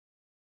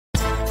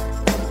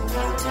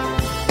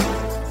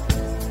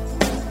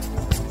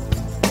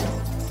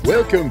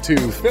Welcome to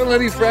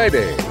Felony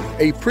Friday,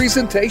 a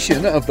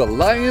presentation of the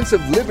Lions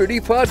of Liberty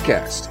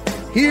podcast.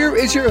 Here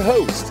is your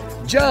host,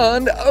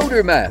 John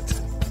Odermatt.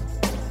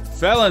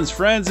 Felons,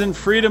 friends, and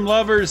freedom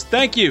lovers,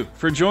 thank you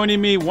for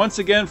joining me once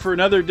again for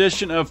another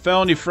edition of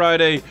Felony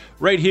Friday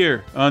right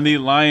here on the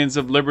Lions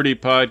of Liberty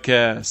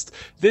podcast.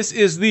 This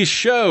is the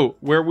show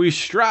where we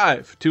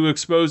strive to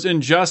expose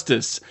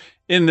injustice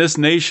in this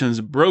nation's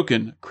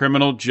broken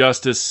criminal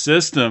justice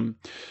system.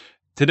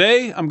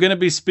 Today, I'm going to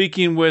be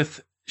speaking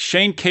with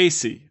Shane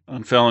Casey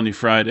on Felony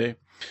Friday.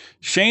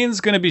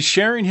 Shane's going to be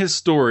sharing his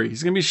story.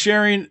 He's going to be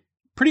sharing a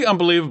pretty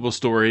unbelievable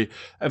story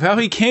of how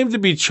he came to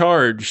be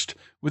charged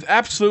with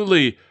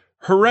absolutely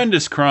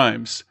horrendous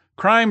crimes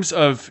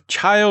of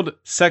child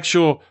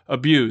sexual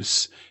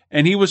abuse.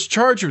 And he was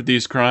charged with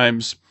these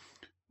crimes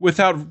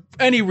without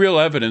any real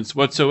evidence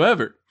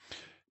whatsoever.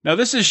 Now,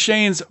 this is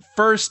Shane's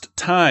first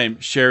time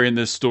sharing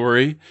this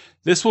story.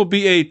 This will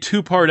be a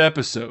two-part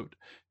episode.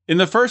 In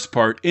the first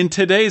part, in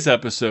today's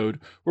episode,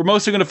 we're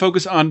mostly going to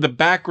focus on the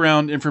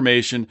background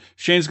information.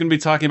 Shane's going to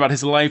be talking about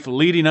his life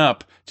leading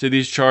up to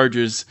these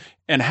charges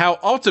and how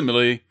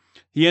ultimately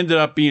he ended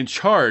up being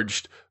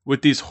charged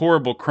with these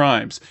horrible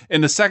crimes.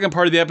 In the second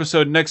part of the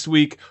episode next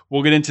week,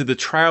 we'll get into the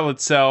trial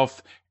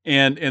itself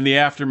and the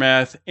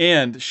aftermath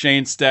and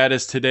Shane's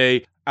status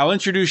today. I'll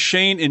introduce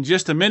Shane in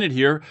just a minute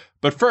here,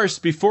 but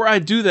first, before I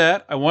do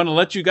that, I want to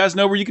let you guys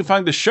know where you can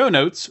find the show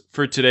notes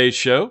for today's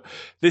show.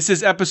 This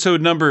is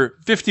episode number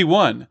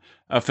 51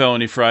 of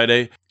Felony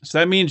Friday, so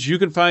that means you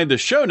can find the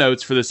show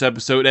notes for this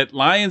episode at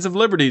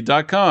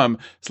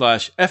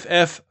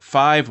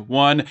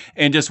lionsofliberty.com/FF51.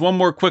 And just one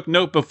more quick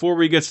note before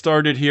we get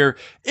started here.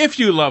 If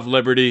you love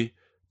liberty,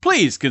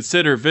 please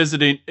consider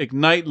visiting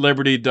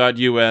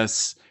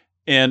igniteliberty.us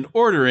and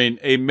ordering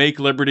a Make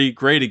Liberty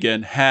Great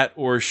Again hat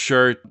or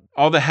shirt.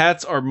 All the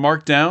hats are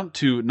marked down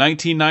to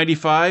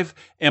 $19.95,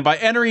 and by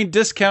entering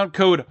discount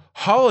code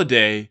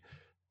HOLIDAY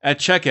at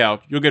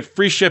checkout, you'll get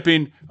free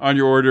shipping on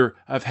your order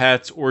of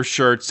hats or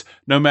shirts,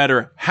 no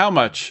matter how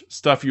much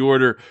stuff you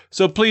order.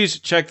 So please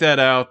check that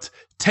out.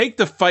 Take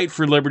the fight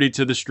for liberty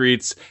to the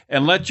streets,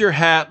 and let your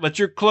hat, let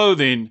your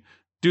clothing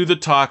do the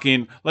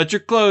talking. Let your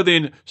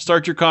clothing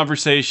start your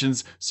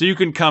conversations so you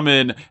can come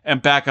in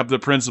and back up the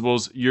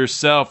principles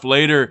yourself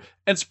later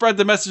and spread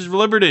the message of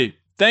liberty.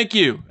 Thank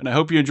you, and I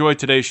hope you enjoyed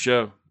today's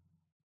show.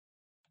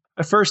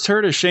 I first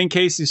heard a Shane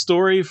Casey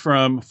story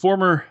from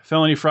former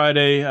Felony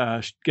Friday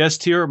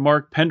guest here,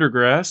 Mark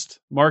Pendergrast.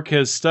 Mark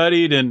has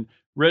studied and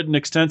written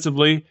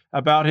extensively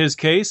about his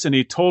case, and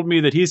he told me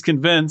that he's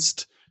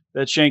convinced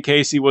that Shane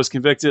Casey was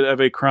convicted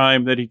of a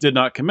crime that he did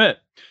not commit.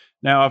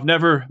 Now, I've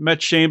never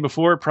met Shane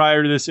before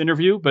prior to this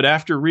interview, but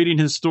after reading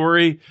his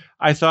story,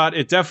 I thought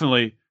it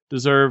definitely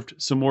deserved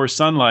some more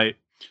sunlight.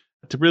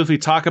 To briefly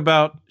talk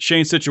about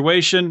Shane's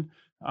situation,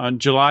 on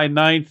July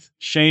 9th,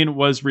 Shane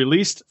was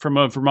released from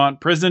a Vermont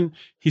prison.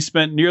 He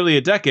spent nearly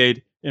a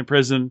decade in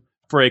prison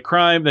for a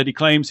crime that he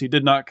claims he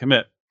did not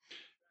commit.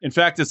 In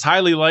fact, it's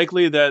highly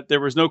likely that there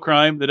was no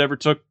crime that ever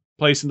took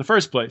place in the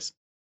first place.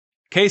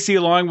 Casey,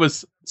 along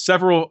with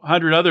several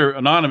hundred other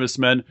anonymous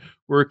men,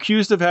 were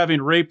accused of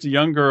having raped a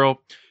young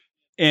girl,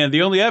 and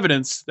the only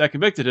evidence that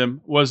convicted him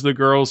was the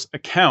girl's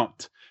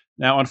account.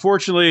 Now,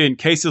 unfortunately, in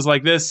cases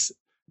like this,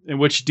 in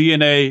which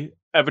DNA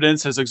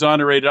evidence has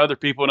exonerated other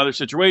people in other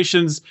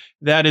situations,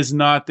 that is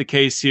not the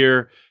case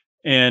here,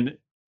 and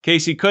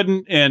Casey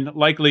couldn't and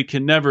likely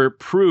can never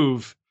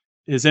prove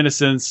his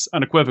innocence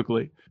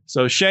unequivocally.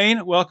 So,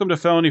 Shane, welcome to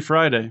Felony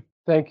Friday.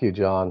 Thank you,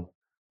 John.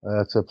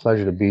 It's a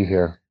pleasure to be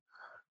here.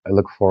 I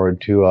look forward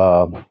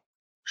to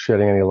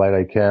shedding any light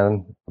I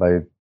can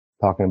by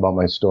talking about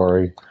my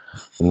story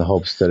in the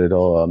hopes that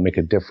it'll make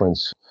a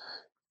difference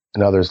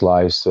in others'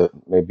 lives that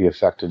may be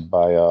affected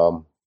by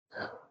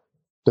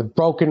the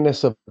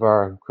brokenness of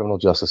our criminal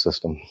justice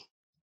system,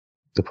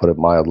 to put it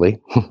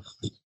mildly.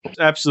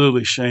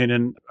 Absolutely, Shane.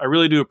 And I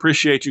really do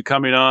appreciate you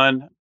coming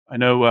on. I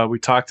know we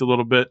talked a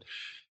little bit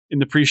in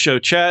the pre-show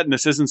chat, and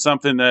this isn't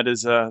something that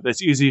is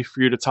that's easy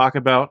for you to talk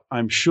about,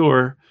 I'm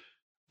sure.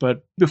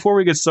 But before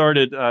we get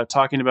started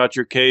talking about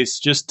your case,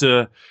 just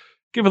to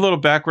give a little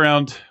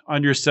background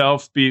on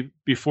yourself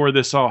before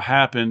this all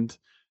happened.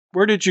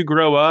 Where did you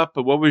grow up?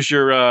 What was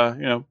your,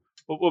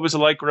 what was it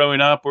like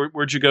growing up?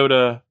 Where'd you go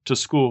to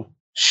school?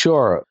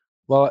 Sure.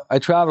 Well, I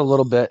traveled a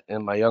little bit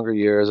in my younger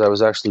years. I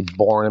was actually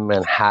born in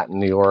Manhattan,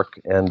 New York,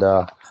 and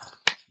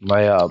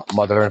my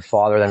mother and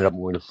father ended up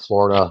moving to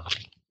Florida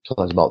until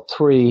I was about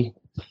 3.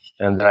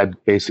 And then I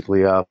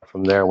basically,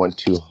 from there, went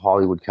to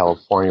Hollywood,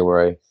 California,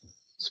 where I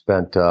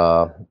spent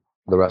the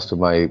rest of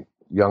my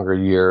younger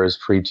years,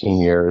 preteen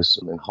years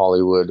in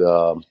Hollywood,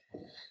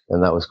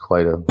 and that was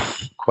quite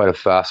a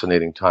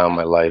fascinating time in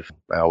my life.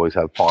 I always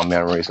have fond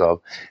memories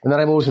of. And then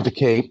I moved to the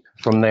Cape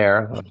from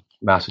there,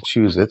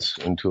 Massachusetts,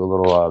 into a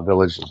little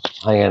village,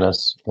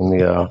 Heinous, in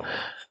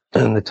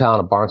the town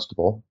of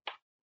Barnstable.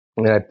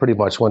 And I pretty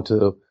much went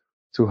through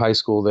high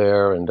school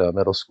there and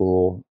middle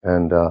school,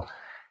 and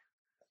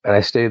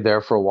I stayed there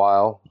for a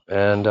while.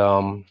 And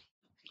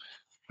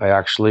I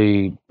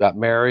actually got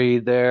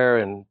married there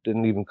and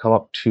didn't even come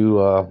up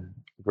to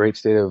great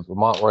state of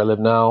Vermont where I live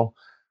now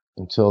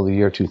until the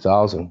year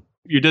 2000.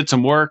 You did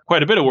some work,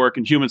 quite a bit of work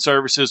in human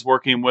services,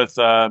 working with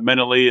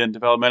mentally and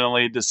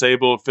developmentally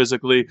disabled,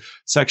 physically,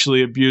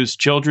 sexually abused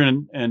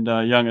children and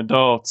young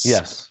adults.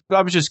 Yes.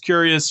 I was just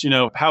curious,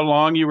 how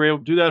long you were able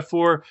to do that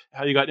for,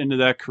 how you got into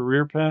that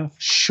career path?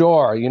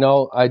 Sure.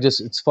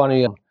 It's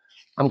funny.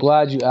 I'm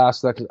glad you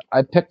asked that, because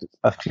I picked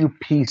a few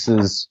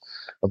pieces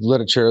of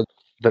literature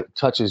that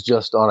touches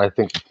just on, I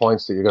think, the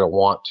points that you're going to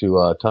want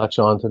to touch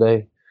on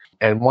today.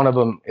 And one of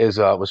them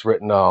was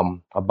written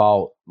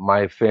about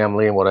my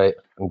family and what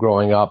I'm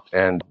growing up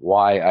and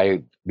why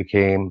I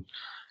became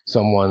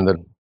someone that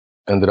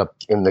ended up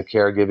in the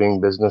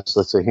caregiving business,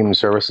 let's say human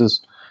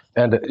services.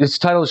 And it's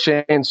titled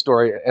Shane's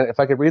Story. And if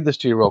I could read this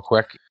to you real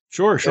quick.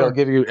 Sure. It'll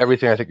give you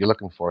everything I think you're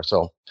looking for.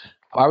 So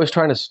I was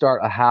trying to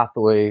start a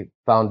Hathaway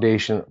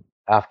Foundation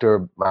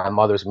after my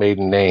mother's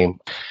maiden name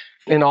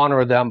in honor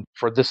of them,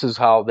 for this is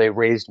how they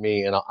raised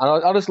me. And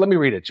I'll just let me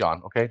read it,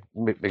 John. Okay.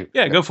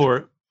 Yeah, go for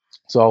it.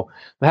 So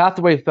the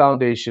Hathaway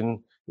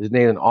Foundation is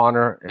named in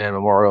honor and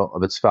memorial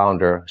of its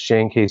founder,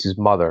 Shane Casey's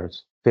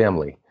mother's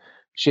family.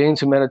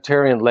 Shane's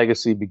humanitarian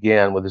legacy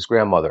began with his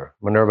grandmother,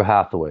 Minerva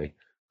Hathaway,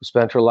 who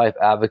spent her life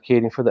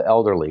advocating for the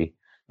elderly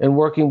and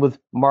working with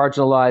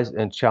marginalized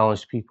and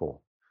challenged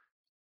people.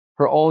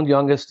 Her own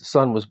youngest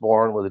son was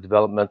born with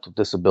developmental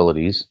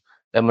disabilities,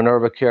 and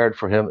Minerva cared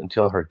for him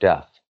until her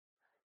death.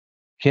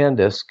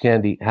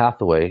 Candy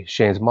Hathaway,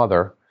 Shane's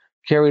mother,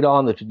 carried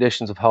on the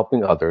traditions of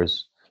helping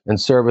others and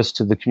service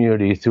to the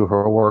community through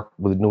her work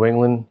with New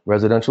England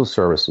Residential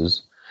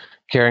Services,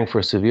 caring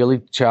for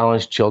severely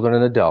challenged children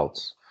and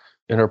adults.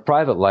 In her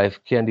private life,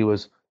 Candy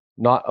was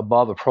not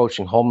above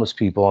approaching homeless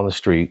people on the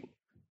street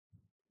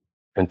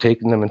and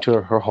taking them into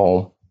her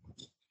home,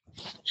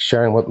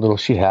 sharing what little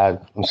she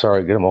had. I'm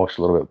sorry, I get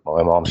emotional a little bit.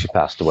 My mom, she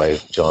passed away,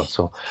 John.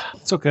 So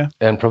it's okay.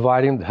 And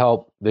providing the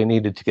help they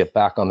needed to get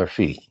back on their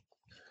feet.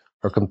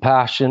 Her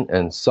compassion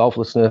and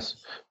selflessness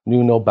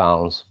knew no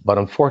bounds, but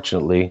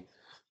unfortunately,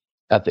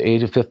 at the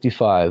age of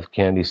 55,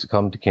 Candy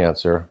succumbed to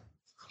cancer,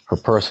 her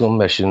personal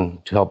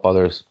mission to help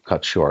others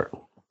cut short.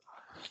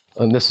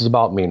 And this is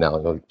about me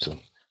now.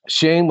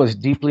 Shane was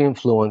deeply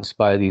influenced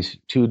by these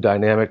two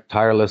dynamic,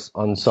 tireless,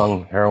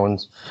 unsung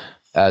heroines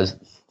as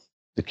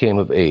they came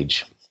of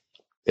age.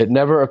 It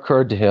never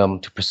occurred to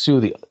him to pursue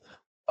the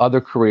other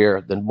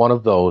career than one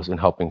of those in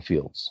helping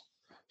fields.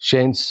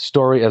 Shane's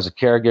story as a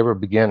caregiver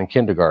began in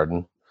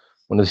kindergarten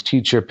when his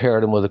teacher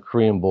paired him with a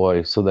Korean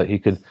boy so that he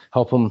could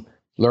help him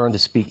learn to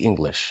speak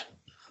English.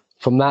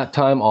 From that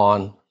time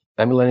on,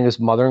 emulating his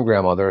mother and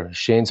grandmother,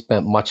 Shane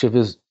spent much of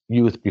his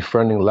youth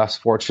befriending less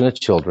fortunate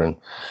children,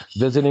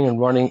 visiting and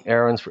running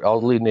errands for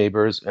elderly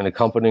neighbors, and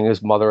accompanying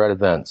his mother at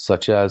events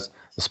such as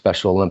the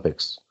Special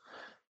Olympics.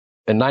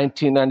 In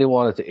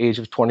 1991, at the age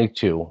of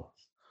 22,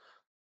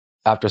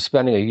 after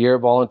spending a year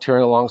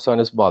volunteering alongside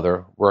his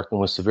mother, working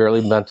with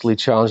severely mentally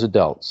challenged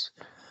adults,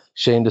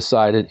 Shane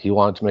decided he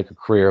wanted to make a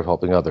career of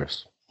helping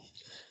others.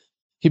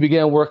 He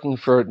began working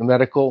for New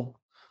Medical.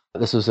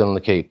 This is in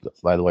the Cape,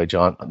 by the way,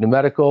 John. New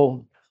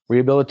Medical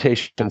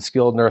Rehabilitation and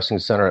Skilled Nursing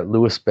Center at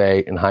Lewis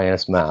Bay in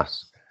Hyannis,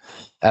 Mass.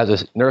 As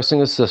a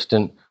nursing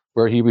assistant,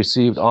 where he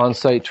received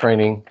on-site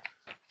training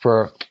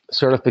for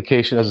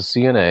certification as a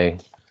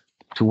CNA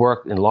to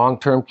work in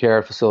long-term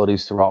care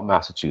facilities throughout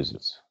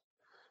Massachusetts.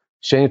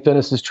 Shane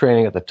finished his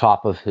training at the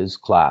top of his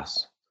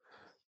class.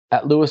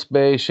 At Lewis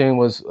Bay, Shane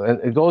was, and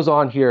it goes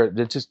on here,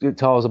 it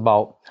tells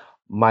about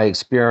my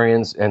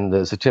experience and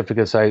the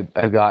certificates I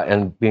got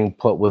and being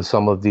put with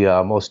some of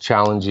the most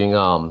challenging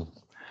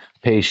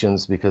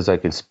patients, because I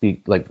could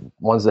speak, like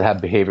ones that have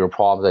behavioral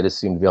problems, I just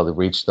seemed to be able to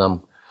reach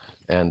them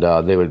and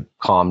they would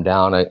calm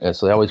down. And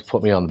so they always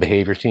put me on the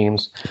behavior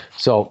teams.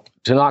 So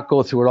to not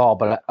go through it all,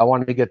 but I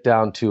wanted to get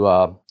down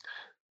to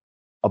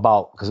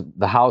because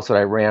the house that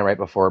I ran right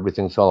before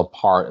everything fell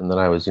apart and then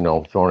I was,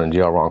 thrown in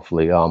jail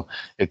wrongfully,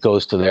 it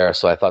goes to there.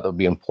 So I thought that would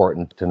be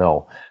important to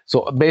know.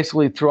 So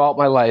basically throughout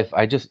my life,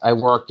 I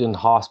worked in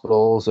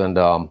hospitals and,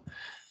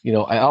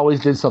 I always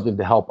did something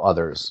to help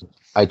others.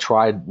 I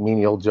tried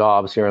menial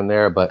jobs here and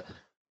there, but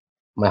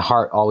my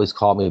heart always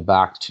called me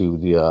back to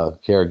the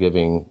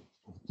caregiving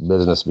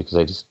business,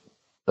 because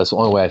that's the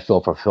only way I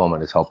feel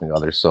fulfillment is helping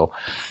others. So,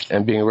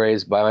 and being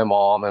raised by my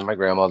mom and my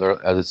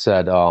grandmother, as it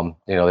said,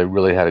 they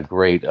really had a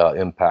great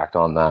impact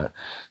on that.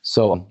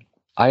 So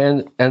I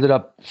ended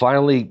up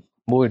finally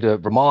moving to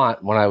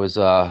Vermont when I was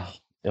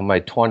in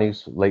my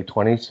 20s, late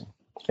 20s.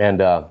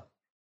 And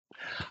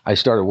I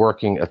started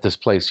working at this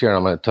place here, and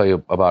I'm going to tell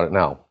you about it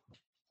now.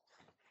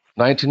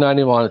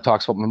 1991, it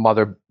talks about my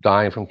mother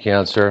dying from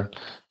cancer,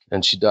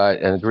 and she died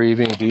and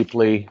grieving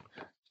deeply.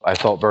 I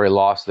felt very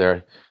lost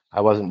there.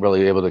 I wasn't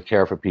really able to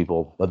care for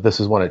people, but this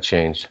is when it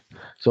changed.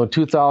 So in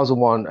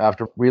 2001,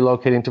 after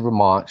relocating to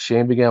Vermont,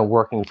 Shane began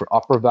working for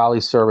Upper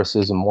Valley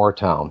Services in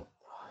Moortown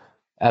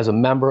as a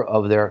member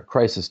of their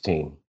crisis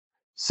team.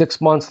 6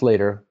 months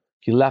later,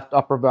 he left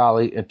Upper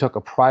Valley and took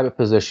a private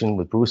position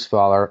with Bruce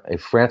Fowler, a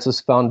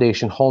Francis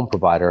Foundation home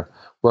provider,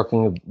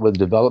 working with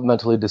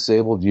developmentally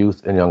disabled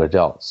youth and young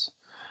adults.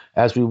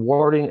 As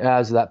rewarding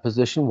as that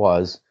position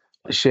was,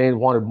 Shane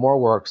wanted more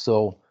work,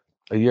 so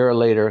a year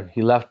later,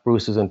 he left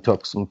Bruce's and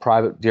took some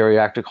private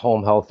geriatric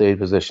home health aide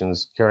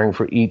positions, caring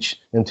for each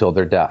until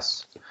their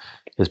deaths.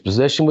 His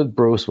position with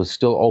Bruce was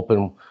still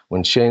open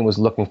when Shane was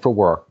looking for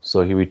work,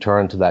 so he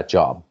returned to that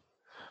job.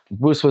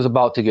 Bruce was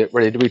about to get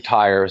ready to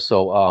retire,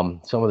 so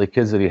some of the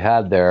kids that he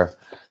had there,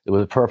 it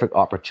was a perfect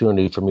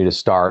opportunity for me to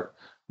start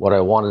what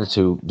I wanted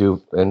to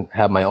do and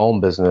have my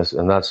own business,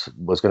 and that's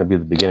was going to be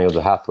the beginning of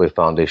the Hathaway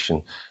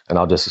Foundation, and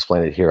I'll just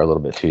explain it here a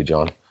little bit to you,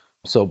 John.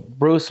 So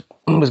Bruce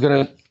was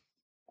going to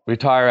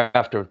retire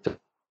after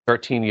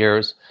 13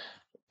 years,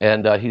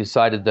 and he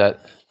decided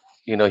that,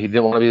 he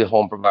didn't want to be the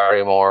home provider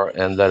anymore,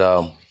 and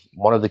that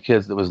one of the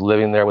kids that was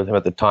living there with him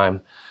at the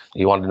time,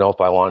 he wanted to know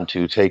if I wanted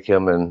to take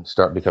him and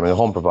start becoming a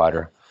home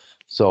provider.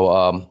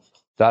 So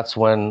that's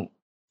when,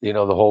 the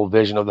whole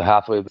vision of the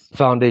Hathaway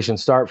Foundation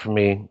started for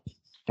me,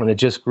 and it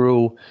just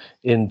grew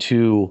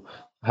into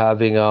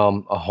having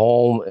a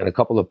home and a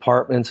couple of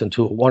apartments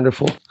into a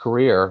wonderful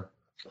career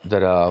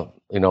that,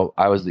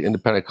 I was the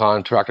independent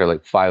contractor,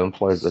 like 5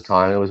 employees at the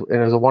time. It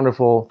was a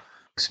wonderful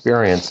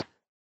experience.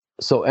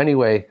 So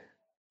anyway,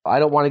 I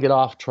don't want to get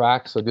off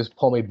track, so just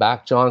pull me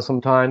back, John,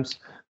 sometimes.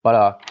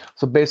 But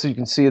so basically, you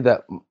can see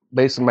that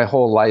basically my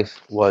whole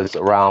life was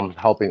around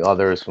helping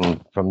others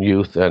from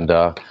youth, and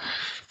I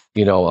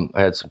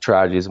had some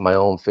tragedies in my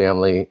own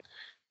family,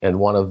 and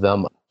one of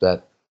them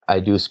that I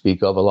do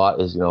speak of a lot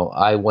is,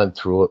 I went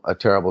through a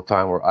terrible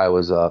time where I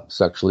was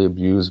sexually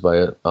abused by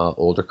an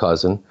older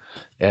cousin,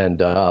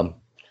 and a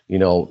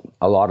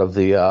lot of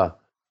the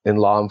in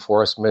law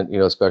enforcement,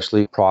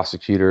 especially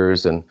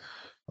prosecutors, and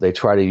they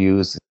try to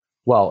use,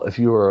 well, if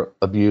you were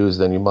abused,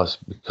 then you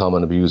must become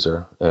an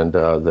abuser, and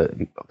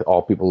that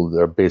all people that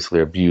are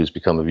basically abused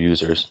become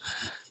abusers.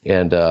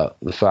 And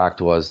the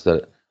fact was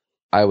that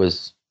I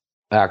was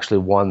actually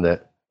one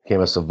that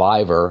became a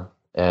survivor,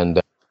 and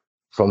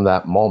from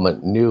that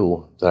moment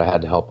knew that I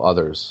had to help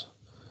others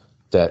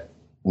that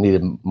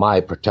needed my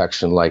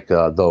protection, like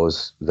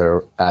those that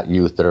are at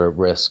youth that are at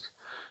risk,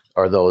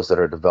 or those that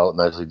are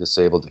developmentally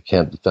disabled that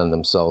can't defend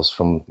themselves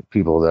from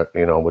people that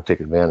would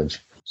take advantage.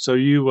 So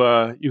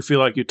you feel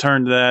like you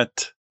turned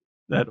that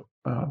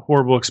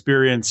horrible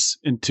experience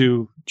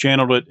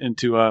channeled it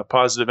into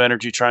positive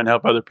energy, trying to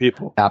help other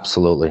people.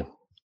 Absolutely.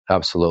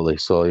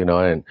 So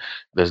and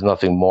there's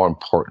nothing more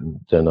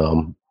important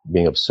than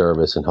being of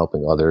service and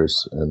helping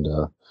others, and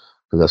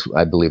because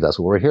I believe that's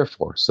what we're here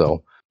for.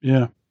 So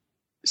yeah.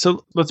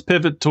 So let's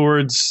pivot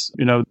towards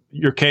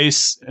your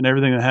case and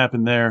everything that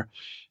happened there,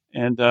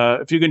 and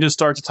if you can just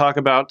start to talk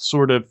about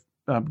sort of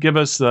give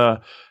us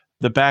the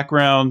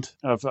background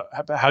of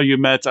how you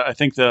met. I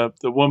think the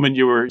woman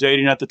you were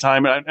dating at the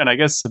time, and I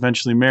guess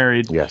eventually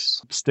married.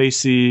 Yes.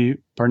 Stacy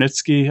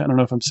Parnitsky. I don't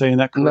know if I'm saying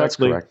that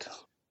correctly. That's correct.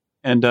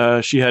 And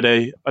she had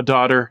a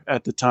daughter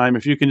at the time.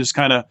 If you can just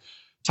kind of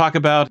talk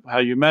about how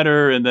you met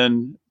her, and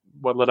then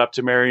what led up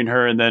to marrying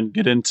her, and then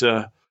get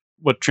into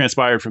what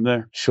transpired from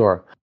there.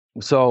 Sure.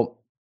 So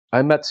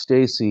I met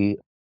Stacy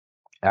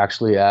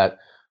actually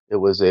it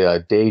was a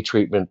day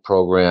treatment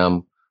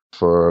program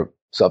for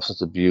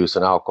substance abuse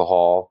and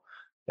alcohol.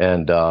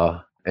 And,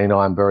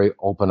 I'm very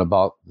open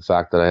about the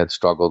fact that I had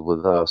struggled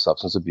with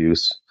substance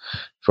abuse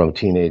from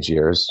teenage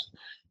years.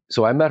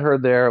 So I met her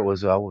there. It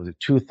was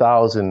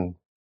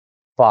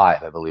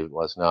 2005, I believe it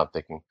was. Now I'm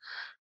thinking.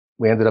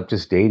 We ended up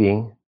just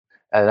dating.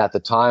 And at the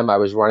time I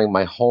was running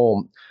my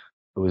home.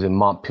 It was in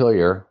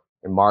Montpelier,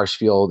 in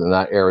Marshfield, in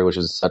that area, which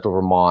is in central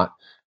Vermont.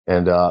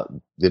 And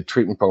the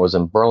treatment program was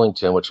in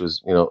Burlington, which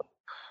was,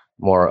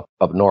 more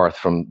up north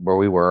from where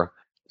we were.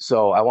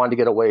 So I wanted to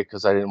get away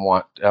because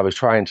I was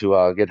trying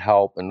to get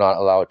help and not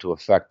allow it to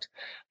affect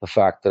the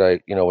fact that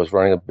I, was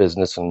running a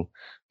business, and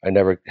I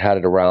never had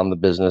it around the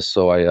business.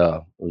 So it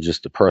was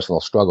just a personal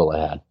struggle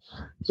I had.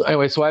 So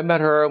anyway, so I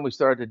met her and we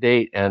started to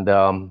date, and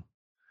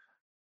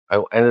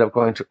I ended up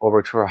going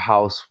over to her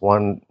house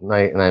one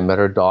night, and I met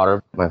her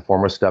daughter, my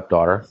former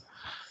stepdaughter,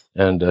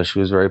 and she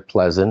was very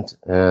pleasant.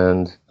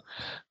 And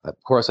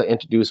of course I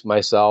introduced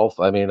myself.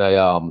 I mean,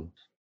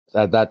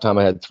 at that time,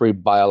 I had 3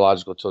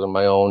 biological children,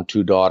 my own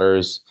 2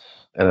 daughters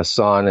and a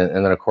son.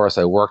 And then, of course,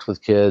 I worked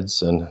with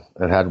kids and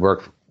had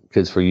worked with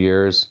kids for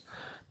years.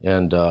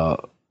 And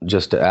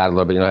just to add a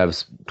little bit, I have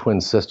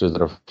twin sisters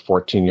that are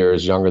 14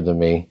 years younger than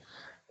me.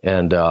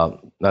 And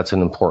that's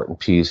an important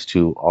piece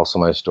to also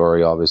my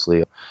story,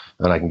 obviously.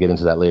 And I can get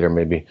into that later,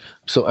 maybe.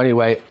 So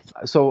anyway,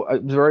 so I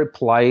was very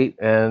polite,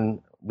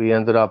 and we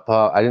ended up,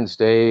 I didn't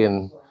stay.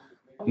 And,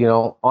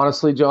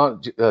 honestly,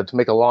 John, to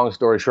make a long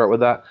story short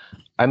with that,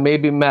 I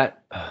maybe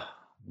met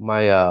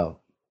my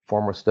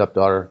former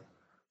stepdaughter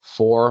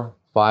 4,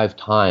 5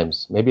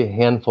 times, maybe a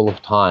handful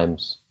of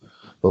times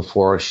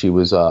before she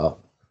was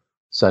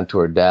sent to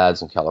her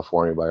dad's in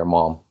California by her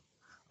mom.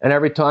 And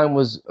every time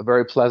was a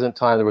very pleasant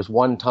time. There was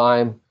one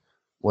time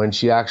when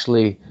she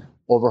actually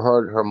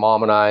overheard her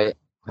mom and I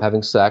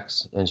having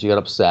sex, and she got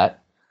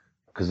upset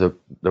because the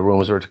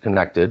rooms were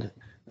connected.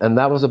 And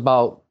that was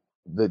about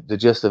the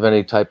gist of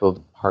any type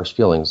of harsh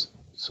feelings.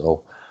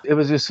 So it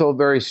was just so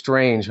very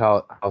strange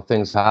how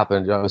things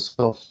happened. It was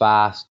so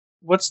fast.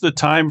 what's the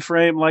time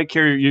frame like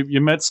here?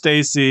 You met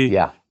Stacy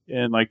Yeah.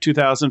 in like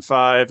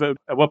 2005. At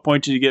what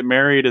point did you get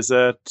married? Is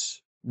that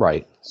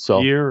Right. a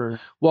So, year? Or?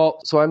 well,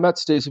 so I met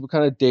Stacy. We're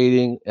kind of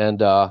dating,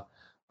 and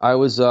I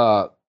was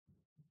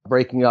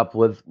breaking up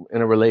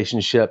in a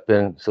relationship,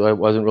 and so I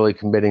wasn't really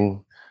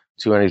committing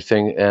to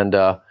anything. And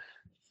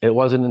it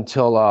wasn't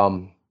until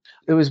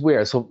it was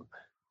weird. So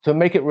to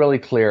make it really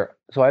clear,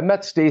 so I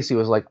met Stacy, it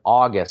was like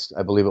August,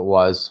 I believe it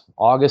was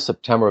August,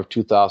 September of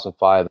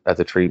 2005 at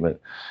the treatment,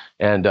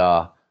 and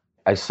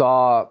I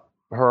saw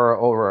her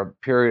over a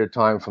period of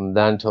time from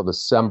then till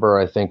December,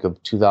 I think,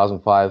 of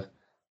 2005.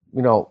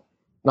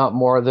 Not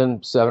more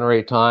than 7 or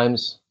 8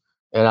 times.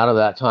 And out of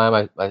that time,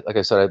 I like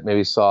I said, I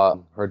maybe saw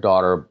her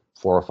daughter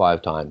 4 or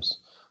 5 times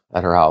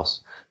at her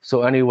house.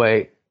 So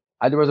anyway,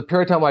 there was a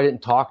period of time where I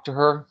didn't talk to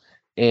her,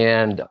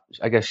 and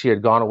I guess she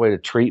had gone away to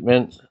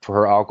treatment for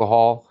her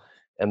alcohol,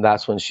 and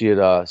that's when she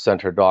had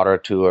sent her daughter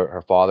to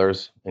her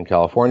father's in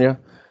California.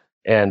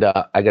 And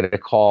I get a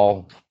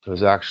call. It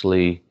was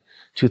actually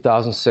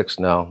 2006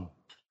 now.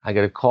 I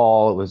get a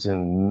call. It was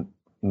in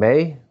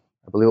May,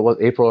 I believe it was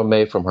April or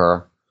May, from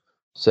her,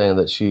 saying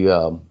that she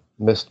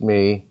missed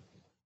me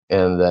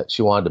and that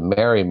she wanted to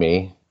marry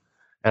me.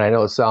 And I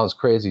know it sounds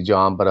crazy,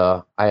 John,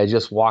 but I had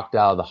just walked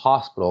out of the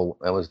hospital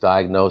and was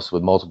diagnosed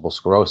with multiple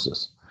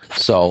sclerosis.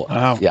 So,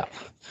 Wow. Yeah.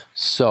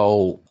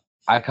 So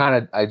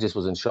I just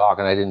was in shock,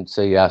 and I didn't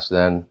say yes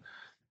then.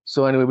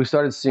 So anyway, we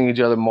started seeing each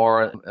other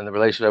more, and the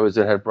relationship I was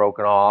in had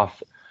broken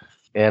off.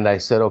 And I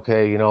said,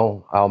 okay,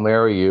 I'll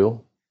marry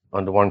you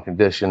under one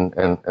condition.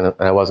 And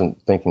I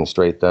wasn't thinking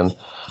straight then.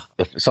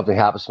 If something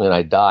happens to me and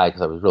I die,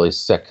 because I was really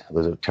sick, it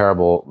was a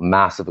terrible,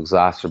 massive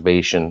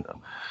exacerbation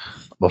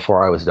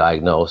before I was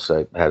diagnosed.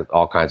 I had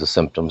all kinds of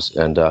symptoms.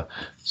 And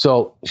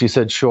so she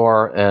said,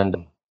 sure.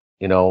 And,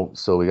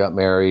 so we got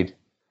married.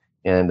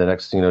 And the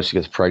next thing you know, she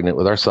gets pregnant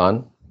with our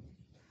son.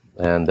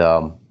 And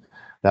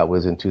that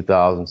was in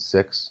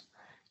 2006.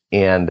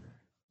 And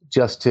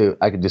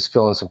I could just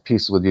fill in some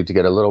pieces with you to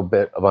get a little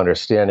bit of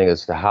understanding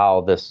as to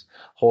how this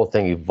whole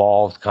thing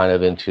evolved kind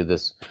of into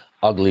this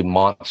ugly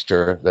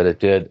monster that it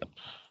did.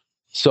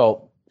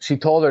 So she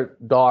told her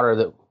daughter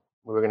that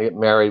we were going to get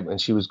married,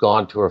 and she was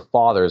gone to her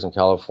father's in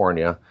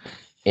California.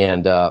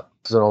 And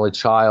as an only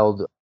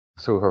child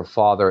through her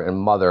father and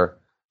mother,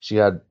 she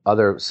had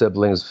other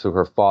siblings through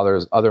her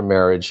father's other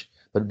marriage,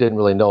 but didn't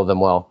really know them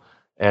well.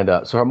 And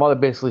so her mother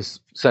basically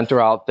sent her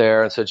out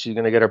there and said she's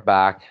going to get her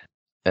back.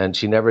 And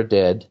she never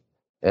did.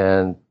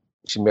 And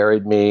she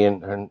married me,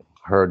 and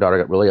her daughter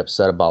got really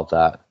upset about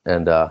that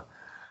and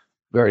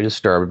very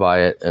disturbed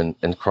by it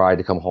and cried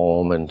to come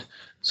home. And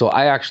so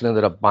I actually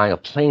ended up buying a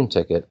plane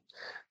ticket.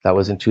 That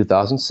was in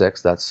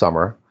 2006, that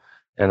summer.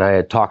 And I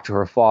had talked to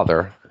her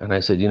father, and I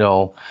said,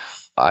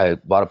 I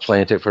bought a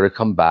plane ticket for her to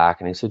come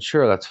back. And he said,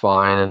 sure, that's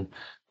fine.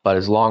 But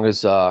as long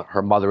as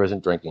her mother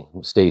isn't drinking,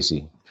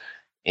 Stacy.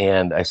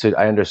 And I said,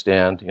 I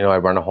understand. I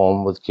run a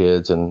home with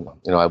kids, and,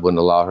 I wouldn't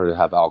allow her to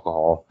have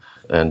alcohol.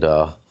 And,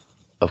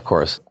 of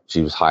course,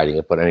 she was hiding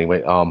it. But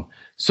anyway,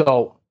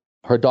 so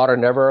her daughter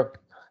never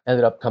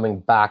ended up coming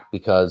back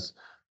because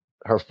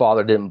her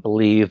father didn't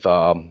believe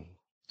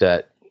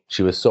that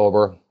she was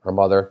sober, her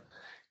mother.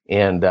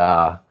 And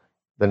the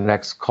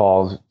next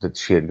call that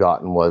she had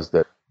gotten was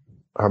that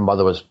her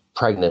mother was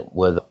pregnant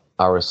with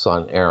our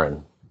son,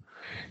 Aaron.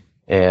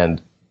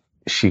 And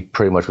she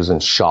pretty much was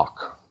in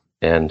shock.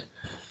 And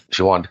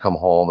she wanted to come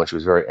home, and she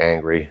was very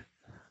angry.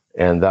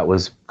 And that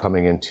was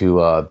coming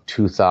into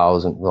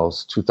 2000. Well, it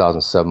was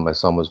 2007. My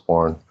son was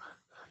born.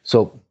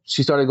 So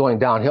she started going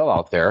downhill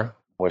out there,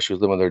 where she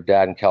was living with her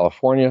dad in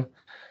California,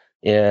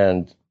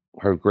 and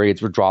her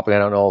grades were dropping. I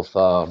don't know if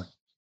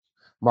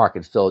Mark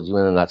had filled you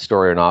in on that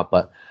story or not,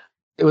 but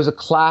it was a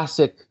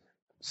classic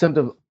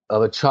symptom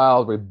of a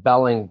child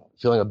rebelling,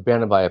 feeling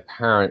abandoned by a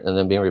parent, and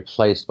then being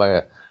replaced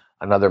by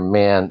another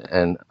man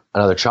and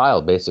another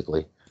child,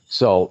 basically.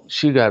 So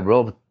she got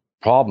real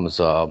problems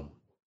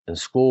in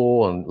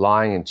school, and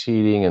lying and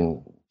cheating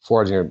and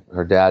forging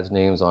her dad's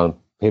names on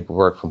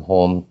paperwork from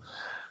home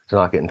to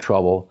not get in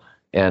trouble.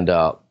 And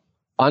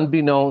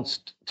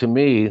unbeknownst to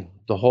me,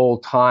 the whole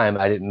time,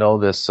 I didn't know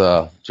this,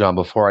 John,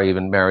 before I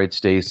even married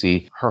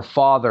Stacy, her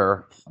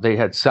father, they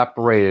had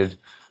separated.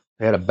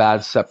 They had a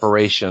bad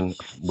separation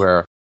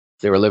where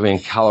they were living in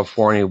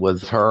California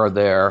with her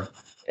there.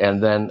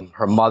 And then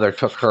her mother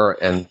took her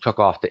and took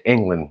off to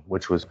England,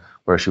 which was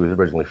where she was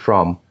originally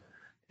from.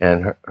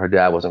 And her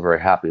dad wasn't very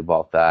happy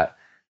about that.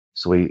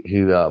 So he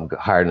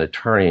hired an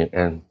attorney.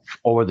 And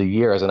over the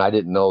years, and I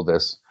didn't know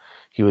this,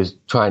 he was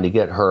trying to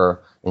get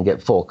her and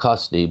get full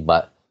custody.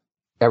 But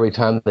every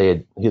time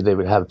they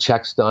would have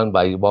checks done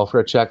by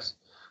welfare checks,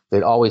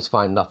 they'd always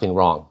find nothing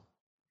wrong.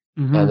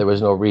 Mm-hmm. And there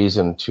was no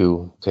reason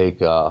to take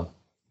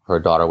her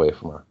daughter away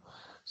from her.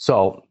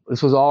 So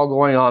this was all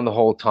going on the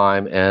whole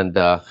time. And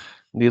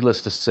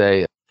needless to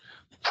say,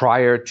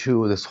 prior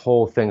to this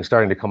whole thing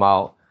starting to come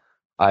out,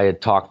 I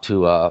had talked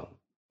to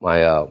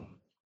my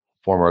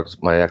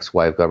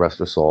ex-wife, God rest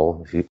her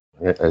soul.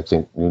 I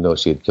think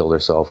she had killed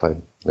herself.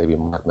 Maybe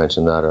Mark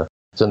mentioned that, or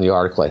it's in the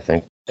article, I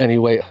think.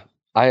 Anyway,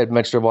 I had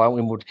mentioned to her, why don't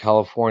we move to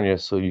California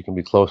so you can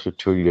be closer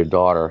to your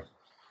daughter?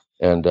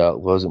 And it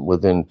wasn't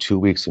within 2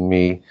 weeks of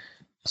me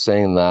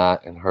saying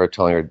that and her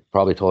telling her,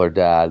 probably told her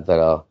dad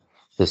that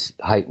this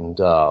heightened,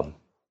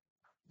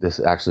 this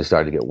actually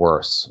started to get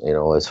worse,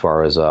 as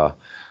far as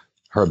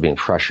her being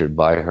pressured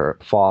by her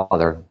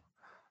father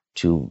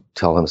to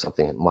tell him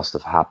something must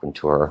have happened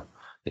to her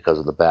because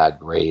of the bad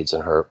grades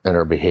and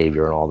her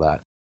behavior and all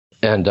that.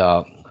 And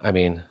I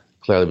mean,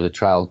 clearly with a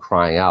child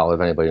crying out,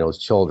 if anybody knows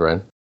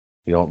children,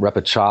 you don't rip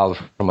a child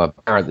from a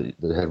parent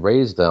that had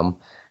raised them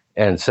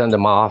and send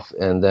them off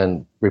and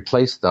then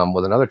replace them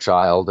with another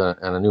child and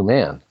a new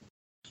man.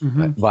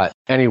 Mm-hmm. But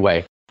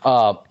anyway,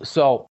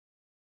 so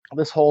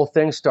this whole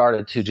thing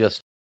started to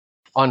just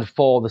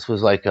unfold. This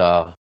was like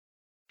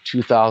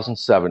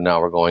 2007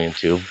 now we're going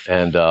into.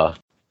 And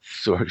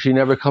so she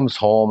never comes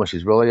home and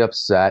she's really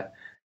upset.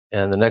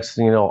 And the next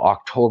thing you know,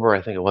 October,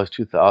 I think it was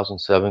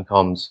 2007,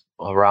 comes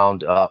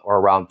around or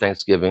around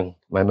Thanksgiving.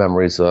 My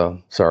memory's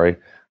sorry.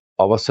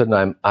 All of a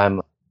sudden,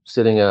 I'm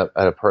sitting at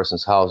a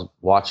person's house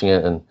watching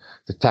it, and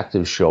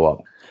detectives show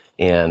up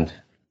and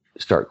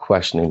start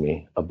questioning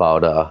me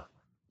about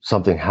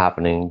something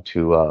happening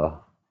to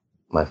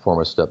my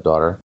former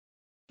stepdaughter,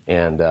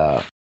 and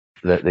that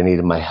they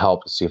needed my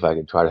help to see if I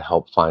could try to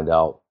help find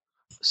out.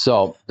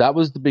 So that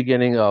was the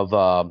beginning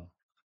of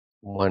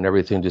when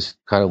everything just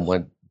kind of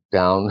went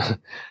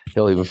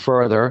downhill even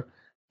further.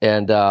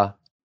 And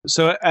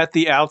so at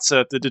the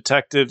outset, the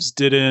detectives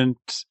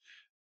didn't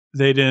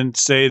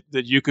say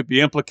that you could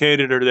be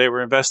implicated or they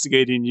were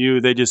investigating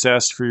you. They just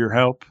asked for your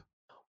help.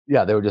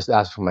 Yeah, they were just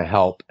asking for my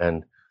help.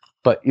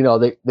 But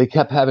they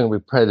kept having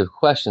repetitive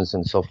questions.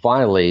 And so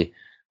finally,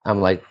 I'm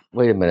like,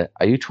 wait a minute,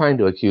 are you trying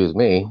to accuse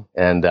me?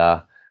 And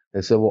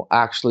they said, well,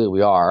 actually,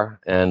 we are.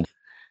 And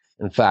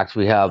in fact,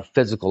 we have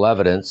physical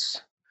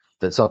evidence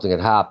that something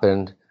had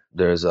happened.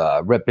 There's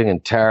ripping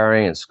and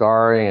tearing and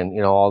scarring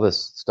and, all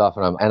this stuff.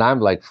 And I'm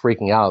like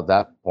freaking out at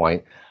that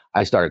point.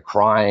 I started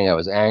crying. I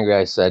was angry.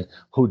 I said,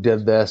 who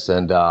did this?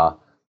 And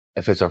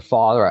if it's her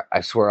father,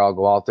 I swear I'll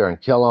go out there and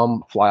kill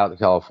him, fly out to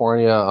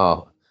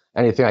California,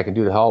 anything I can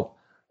do to help.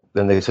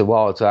 Then they said,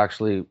 well, it's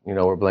actually,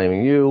 we're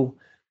blaming you,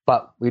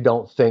 but we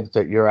don't think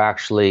that you're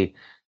actually,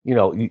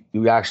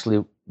 you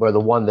actually were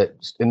the one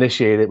that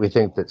initiated it. We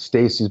think that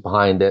Stacy's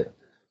behind it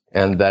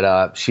and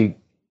that she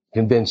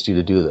convinced you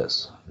to do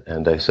this.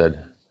 And I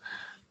said,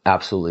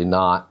 absolutely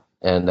not.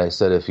 And I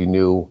said, if you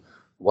knew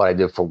what I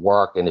did for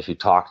work, and if you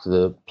talked to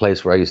the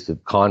place where I used to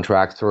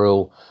contract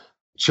through,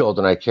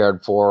 children I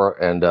cared for,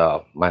 and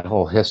my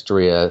whole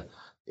history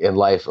in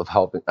life of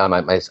helping.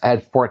 I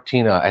had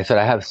 14. I said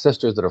I have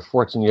sisters that are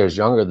 14 years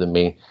younger than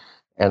me,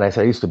 and I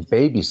said I used to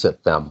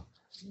babysit them.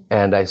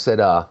 And I said,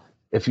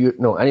 if you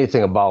know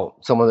anything about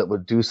someone that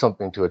would do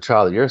something to a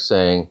child that you're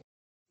saying,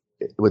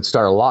 it would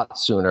start a lot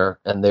sooner,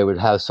 and they would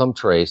have some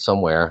trace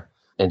somewhere.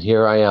 And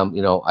here I am,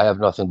 I have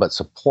nothing but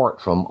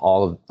support from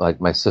all of like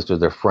my sisters,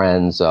 their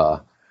friends.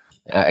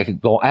 I could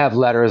go. I have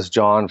letters,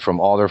 John, from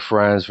all their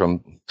friends,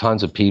 from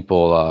tons of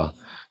people,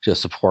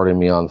 just supporting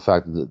me on the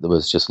fact that it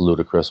was just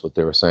ludicrous what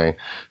they were saying.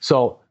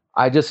 So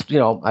I just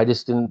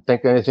didn't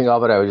think anything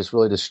of it. I was just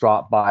really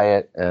distraught by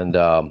it. And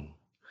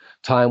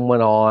time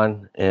went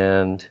on,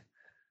 and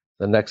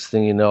the next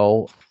thing you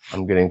know,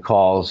 I'm getting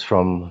calls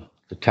from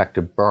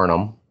Detective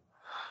Burnham.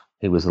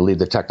 He was the lead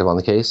detective on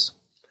the case,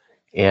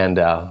 and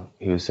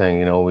he was saying,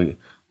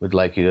 we'd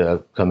like you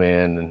to come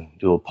in and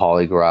do a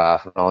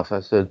polygraph and all this.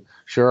 I said,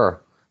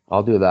 sure,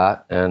 I'll do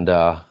that. And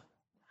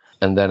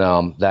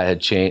then that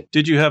had changed.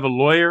 Did you have a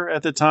lawyer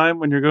at the time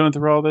when you're going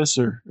through all this,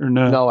 or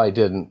no? No, I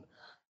didn't.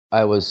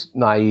 I was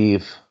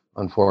naive,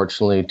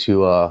 unfortunately,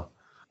 to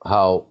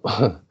how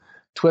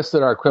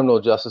twisted our criminal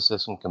justice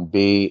system can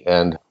be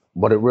and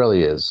what it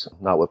really is,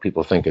 not what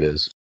people think it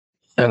is.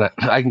 And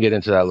I can get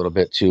into that a little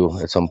bit too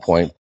at some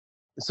point.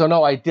 So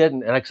no, I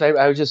didn't, and I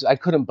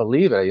couldn't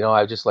believe it.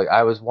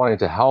 I was wanting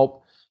to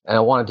help, and I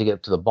wanted to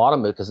get to the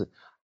bottom of it because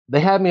they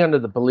had me under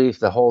the belief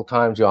the whole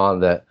time, John,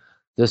 that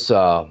this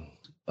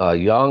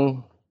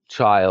young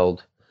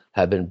child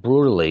had been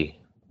brutally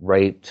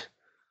raped,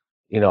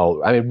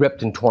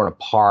 ripped and torn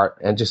apart,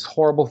 and just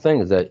horrible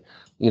things that,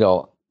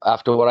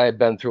 after what I had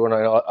been through and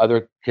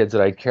other kids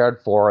that I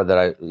cared for,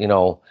 that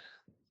it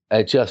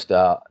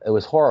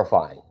was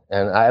horrifying.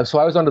 And so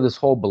I was under this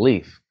whole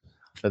belief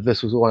that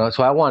this was going on.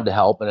 So I wanted to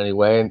help in any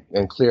way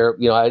and clear,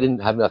 I didn't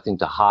have nothing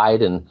to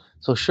hide. And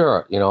so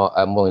sure,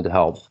 I'm willing to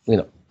help.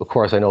 Of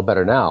course I know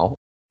better now,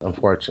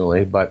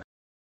 unfortunately, but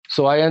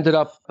so I ended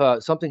up,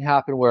 something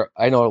happened where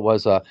I know it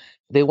was,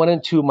 they went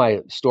into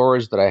my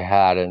storage that I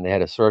had and they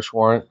had a search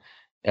warrant,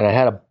 and I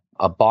had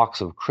a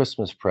box of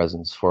Christmas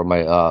presents for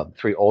my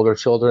 3 older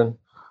children.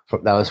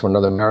 That was from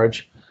another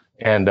marriage.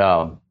 And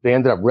they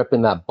ended up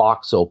ripping that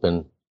box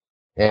open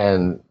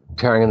and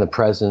tearing in the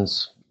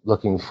presents,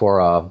 looking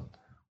for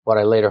what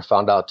I later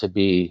found out to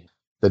be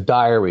the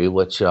diary,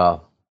 which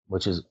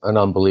is an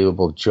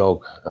unbelievable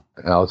joke.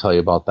 And I'll tell you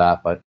about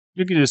that. But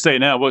you can just say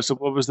now, what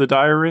was the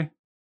diary?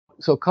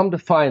 So come to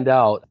find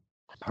out,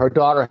 her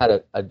daughter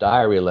had a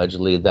diary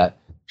allegedly that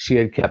she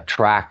had kept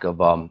track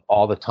of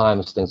all the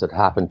times things had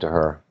happened to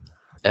her.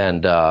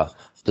 And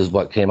this is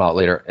what came out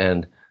later.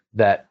 And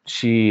that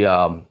she,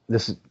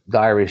 this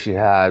diary she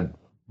had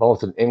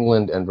both in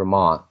England and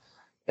Vermont.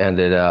 And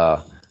it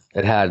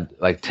had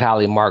like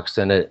tally marks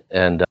in it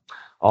and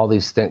all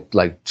these things,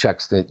 like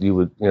checks that you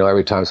would,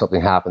 every time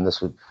something happened,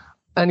 this would.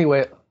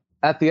 Anyway,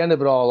 at the end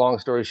of it all, long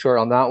story short,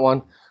 on that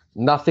one,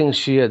 nothing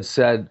she had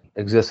said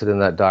existed in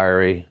that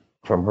diary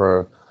from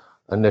her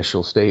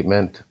initial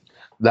statement.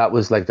 That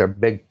was like their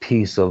big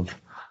piece of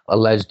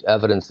alleged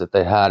evidence that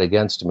they had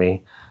against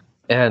me.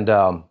 And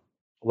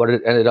what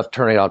it ended up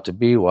turning out to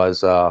be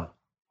was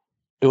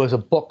it was a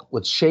book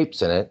with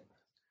shapes in it.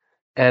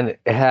 And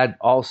it had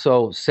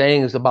also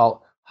sayings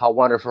about how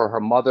wonderful her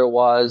mother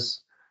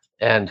was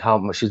and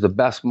how she's the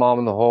best mom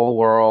in the whole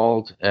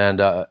world. And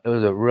it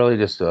was really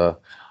just a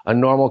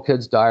normal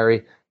kid's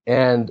diary.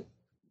 And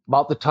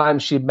about the time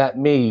she met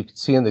me, you could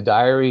see in the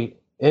diary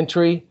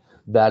entry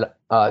that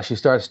she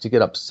starts to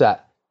get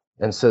upset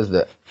and says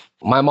that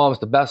my mom's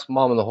the best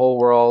mom in the whole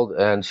world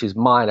and she's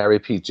mine. I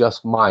repeat,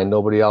 just mine,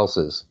 nobody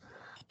else's.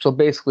 So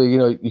basically,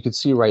 you could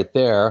see right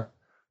there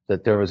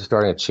that there was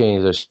starting to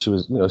change. That she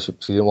was,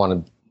 she didn't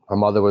want to. Her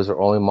mother was her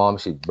only mom.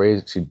 She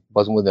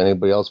wasn't with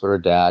anybody else but her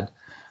dad,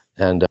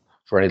 and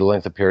for any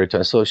length of period of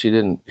time. So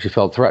she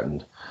felt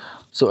threatened.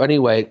 So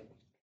anyway,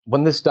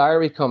 when this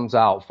diary comes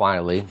out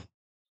finally,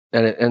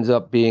 and it ends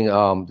up being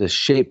this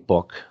shape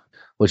book,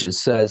 which it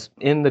says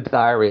in the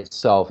diary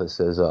itself, it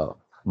says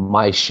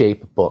my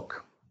shape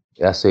book,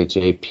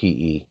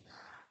 SHAPE.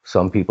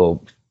 Some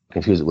people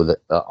confuse it with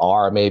a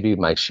R, maybe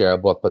my share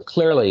book, but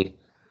clearly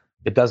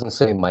it doesn't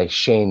say my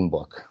Shane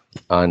book.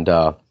 And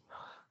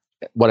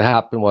what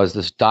happened was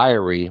this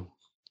diary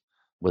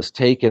was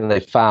taken and they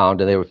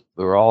found, and they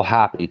were all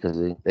happy because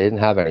they didn't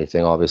have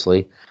anything,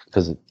 obviously,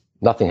 because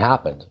nothing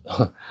happened.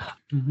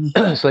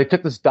 Mm-hmm. So they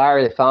took this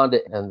diary, they found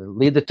it, and the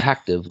lead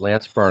detective,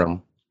 Lance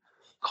Burnham,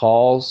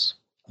 calls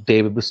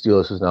David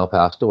Bastilis, who's now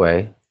passed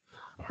away,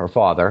 her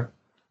father.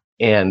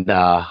 And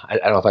I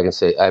don't know if I can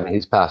say, I mean,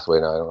 he's passed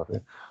away now, I don't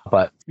know,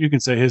 but you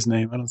can say his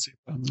name. I don't see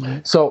a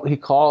problem. So he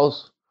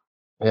calls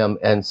him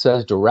and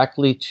says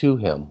directly to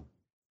him,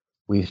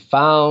 we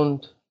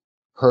found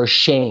her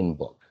Shane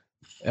book.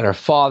 And her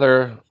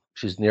father,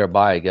 she's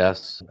nearby, I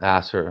guess,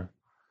 asks her,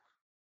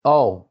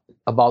 oh,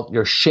 about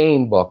your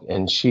Shane book.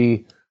 And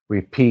she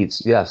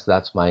repeats, yes,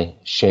 that's my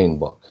Shane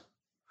book,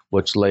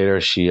 which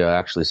later she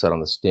actually said on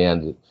the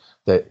stand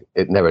that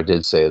it never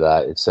did say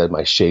that. It said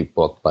my shape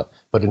book, but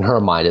in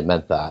her mind, it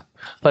meant that.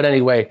 But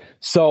anyway,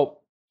 so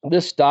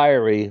this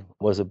diary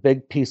was a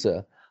big piece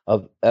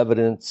of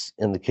evidence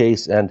in the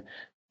case. And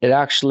it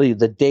actually,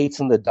 the dates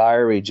in the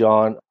diary,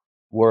 John,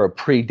 were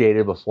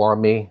predated before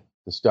me.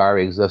 This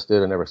diary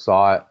existed. I never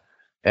saw it.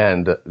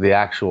 And the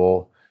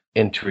actual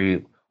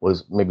entry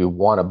was maybe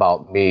one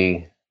about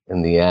me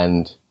in the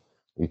end.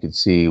 You could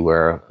see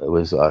where it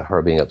was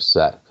her being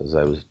upset because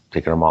I was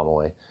taking her mom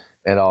away.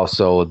 And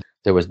also,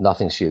 there was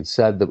nothing she had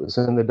said that was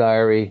in the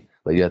diary,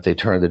 but yet they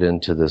turned it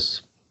into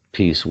this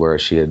piece where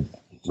she had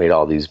made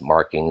all these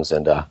markings.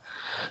 And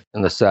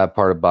the sad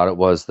part about it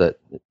was that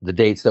the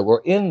dates that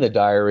were in the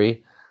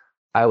diary,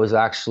 I was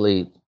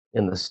actually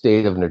in the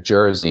state of New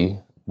Jersey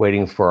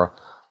waiting for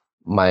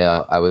my,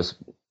 I was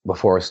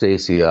before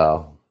Stacy,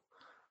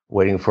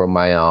 waiting for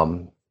my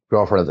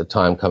girlfriend at the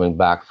time coming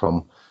back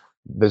from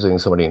visiting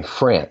somebody in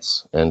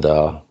France. And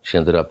she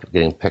ended up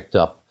getting picked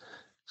up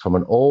from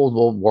an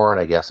old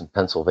warrant, I guess, in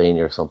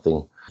Pennsylvania or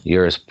something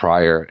years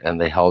prior. And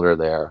they held her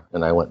there.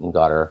 And I went and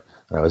got her.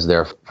 And I was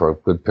there for a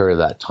good period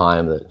of that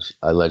time that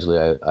allegedly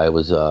I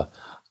was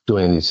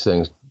doing these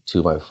things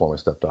to my former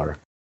stepdaughter.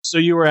 So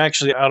you were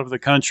actually out of the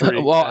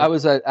country? Well, I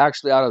was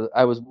actually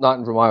I was not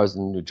in Vermont, I was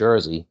in New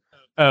Jersey.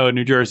 Oh,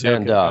 New Jersey.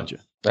 And okay, gotcha.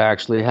 I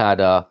actually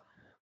had,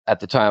 at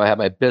the time I had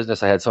my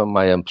business, I had some of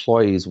my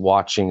employees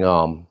watching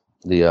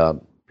the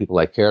people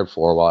I cared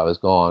for while I was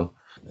gone.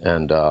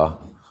 And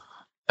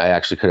I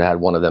actually could have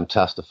had one of them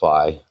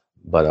testify,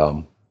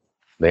 but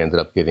they ended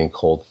up getting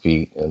cold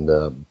feet and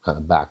kind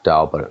of backed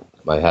out. But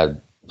I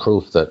had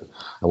proof that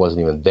I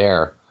wasn't even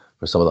there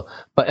for some of them.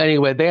 But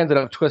anyway, they ended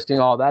up twisting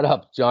all that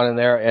up, John, in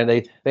there, and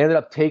they ended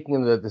up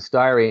taking this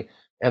diary,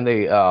 and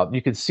they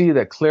you could see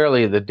that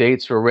clearly the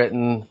dates were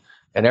written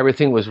and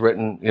everything was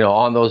written,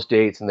 on those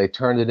dates, and they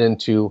turned it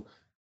into,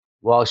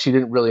 well, she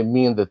didn't really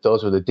mean that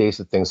those were the dates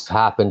that things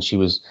happened. She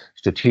was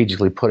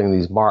strategically putting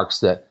these marks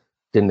that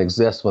didn't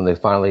exist when they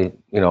finally,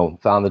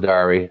 found the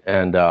diary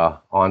and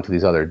onto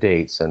these other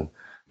dates. And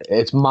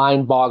it's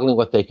mind-boggling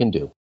what they can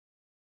do.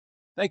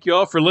 Thank you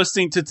all for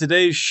listening to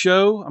today's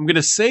show. I'm going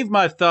to save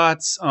my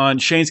thoughts on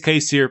Shane's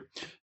case here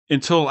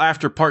until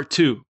after part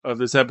 2 of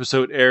this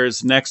episode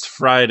airs next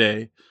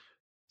Friday.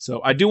 So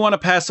I do want to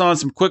pass on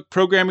some quick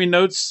programming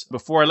notes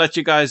before I let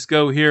you guys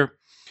go here.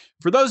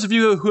 For those of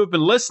you who have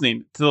been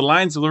listening to the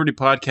Lions of Liberty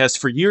podcast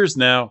for years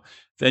now,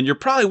 then you're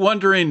probably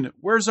wondering,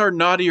 where's our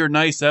naughty or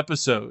nice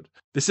episode?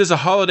 This is a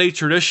holiday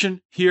tradition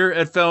here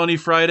at Felony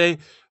Friday.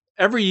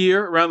 every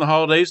year around the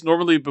holidays,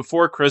 normally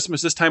before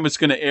Christmas, this time it's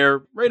going to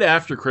air right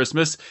after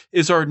Christmas,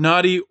 is our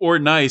Naughty or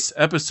Nice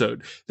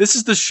episode. This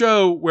is the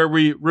show where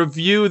we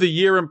review the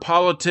year in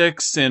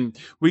politics and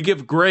we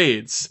give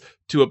grades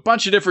to a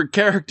bunch of different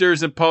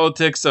characters in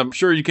politics. I'm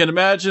sure you can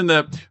imagine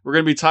that we're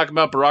going to be talking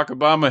about Barack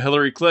Obama,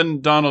 Hillary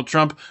Clinton, Donald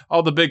Trump,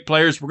 all the big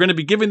players. We're going to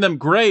be giving them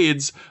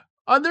grades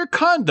on their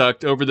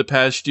conduct over the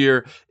past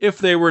year if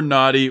they were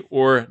naughty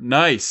or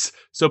nice.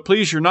 So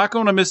please, you're not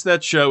going to miss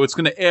that show. It's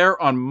going to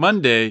air on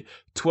Monday,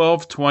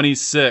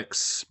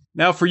 12/26.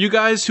 Now, for you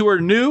guys who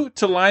are new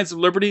to Lions of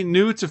Liberty,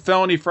 new to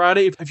Felony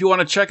Friday, if you want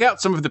to check out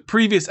some of the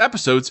previous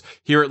episodes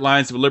here at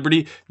Lions of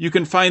Liberty, you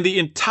can find the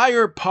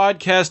entire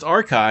podcast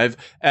archive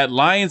at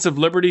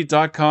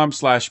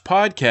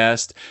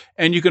lionsofliberty.com/podcast,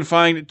 and you can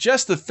find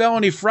just the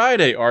Felony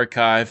Friday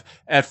archive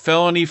at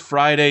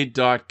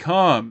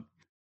felonyfriday.com.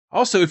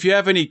 Also, if you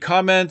have any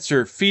comments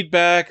or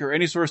feedback or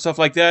any sort of stuff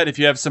like that, if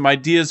you have some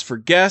ideas for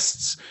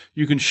guests,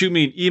 you can shoot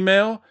me an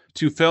email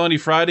to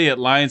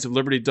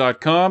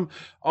felonyfriday@lionsofliberty.com.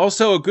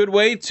 Also, a good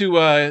way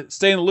to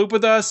stay in the loop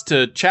with us,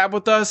 to chat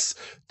with us,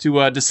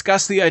 to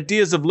discuss the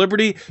ideas of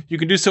liberty, you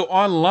can do so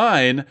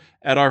online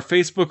at our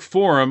Facebook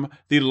forum,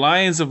 the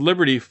Lions of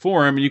Liberty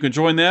forum. And you can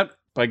join that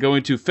by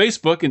going to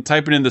Facebook and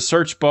typing in the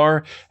search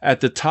bar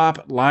at the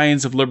top,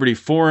 Lions of Liberty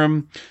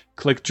forum.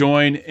 Click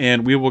join,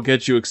 and we will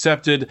get you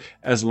accepted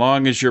as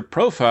long as your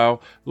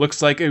profile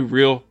looks like a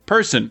real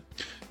person.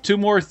 Two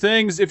more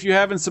things. If you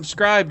haven't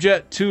subscribed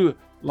yet to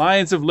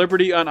Lions of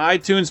Liberty on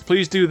iTunes,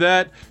 please do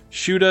that.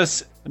 Shoot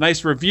us a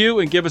nice review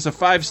and give us a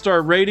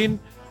 5-star rating.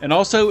 And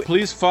also,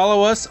 please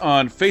follow us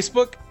on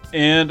Facebook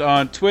and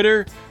on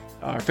Twitter.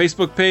 Our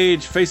Facebook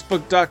page,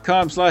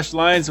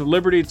 facebook.com/Lions of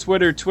Liberty,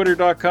 Twitter,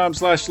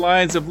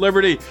 twitter.com/Lions of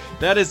Liberty.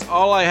 That is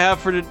all I have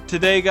for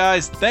today,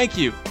 guys. Thank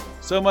you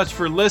so much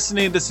for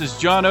listening. This is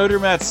John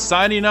Odermatt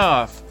signing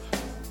off.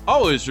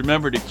 Always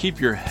remember to keep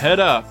your head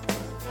up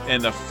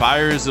and the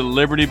fires of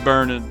liberty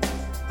burning.